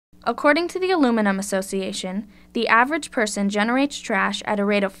According to the Aluminum Association, the average person generates trash at a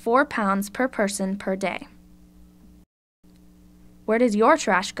rate of 4 pounds per person per day. Where does your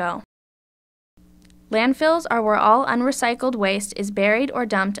trash go? Landfills are where all unrecycled waste is buried or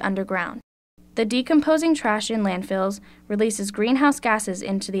dumped underground. The decomposing trash in landfills releases greenhouse gases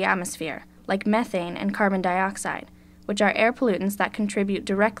into the atmosphere, like methane and carbon dioxide, which are air pollutants that contribute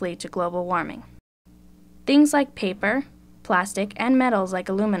directly to global warming. Things like paper, plastic, and metals like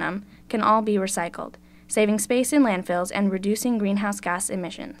aluminum can all be recycled, saving space in landfills and reducing greenhouse gas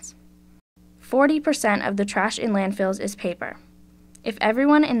emissions. 40% of the trash in landfills is paper. If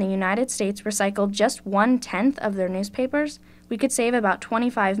everyone in the United States recycled just 1/10 of their newspapers, we could save about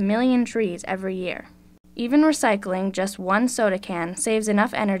 25 million trees every year. Even recycling just one soda can saves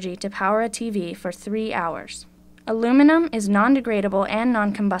enough energy to power a TV for 3 hours. Aluminum is non-degradable and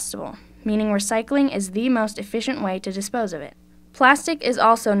non-combustible, meaning recycling is the most efficient way to dispose of it. Plastic is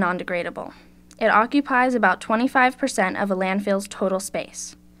also non-degradable. It occupies about 25% of a landfill's total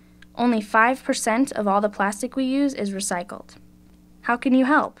space. Only 5% of all the plastic we use is recycled. How can you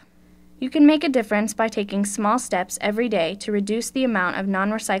help? You can make a difference by taking small steps every day to reduce the amount of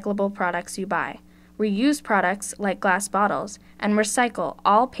non-recyclable products you buy, reuse products like glass bottles, and recycle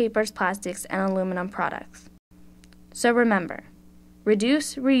all papers, plastics, and aluminum products. So remember,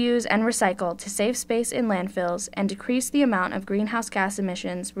 reduce, reuse, and recycle to save space in landfills and decrease the amount of greenhouse gas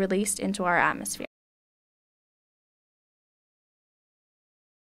emissions released into our atmosphere.